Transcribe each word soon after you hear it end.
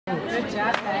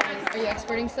Are you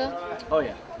exporting still? Oh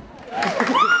yeah.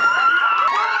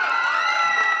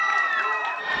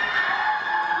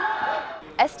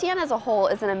 STN as a whole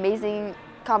is an amazing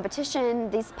competition.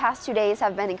 These past 2 days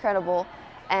have been incredible,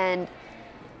 and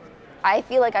I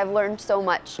feel like I've learned so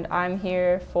much. I'm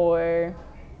here for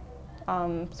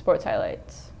sports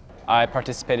highlights. I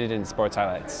participated in sports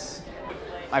highlights.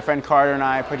 My friend Carter and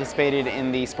I participated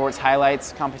in the sports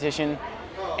highlights competition,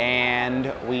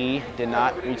 and we did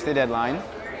not reach the deadline. 3,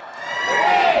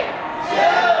 2,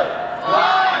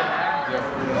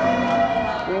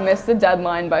 1. We missed the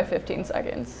deadline by 15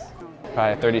 seconds.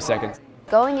 Probably 30 seconds.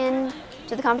 Going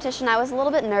into the competition, I was a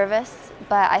little bit nervous,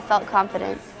 but I felt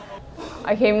confident.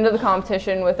 I came into the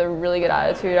competition with a really good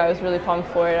attitude. I was really pumped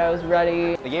for it. I was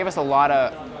ready. They gave us a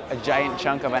giant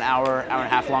chunk of an hour and a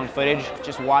half long footage.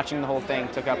 Just watching the whole thing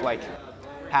took up like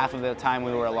half of the time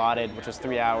we were allotted, which was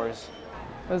 3 hours.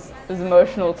 It was an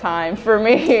emotional time for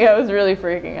me. I was really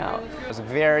freaking out. I was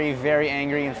very, very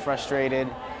angry and frustrated.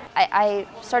 I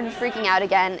started freaking out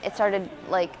again. I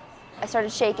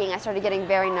started shaking. I started getting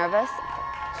very nervous.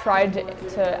 Tried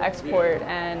to export,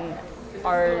 and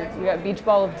we got beach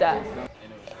ball of death.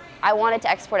 I wanted to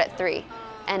export at 3,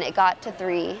 and it got to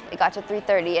 3, it got to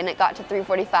 3:30, and it got to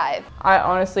 3:45. I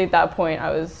honestly, at that point, I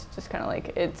was just kind of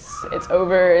like, it's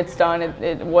over, it's done,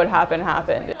 what happened,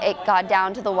 happened. It got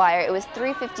down to the wire. It was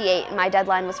 3:58, and my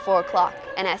deadline was 4 o'clock,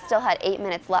 and I still had 8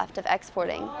 minutes left of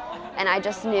exporting, and I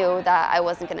just knew that I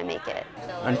wasn't going to make it.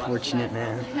 Unfortunate,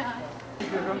 man.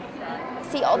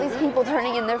 See all these people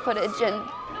turning in their footage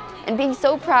and being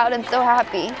so proud and so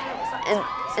happy,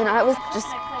 and I was just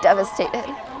devastated.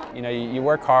 You know, you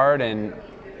work hard and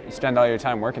you spend all your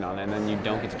time working on it, and then you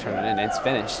don't get to turn it in. It's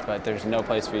finished, but there's no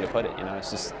place for you to put it. You know, it's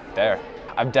just there.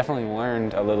 I've definitely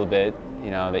learned a little bit, you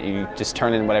know, that you just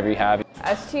turn in whatever you have.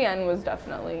 STN was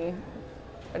definitely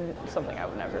something I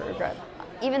would never regret.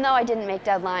 Even though I didn't make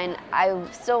deadline, I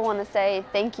still want to say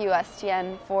thank you,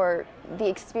 STN, for the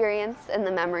experience and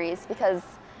the memories, because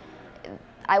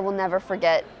I will never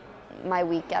forget my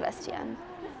week at STN.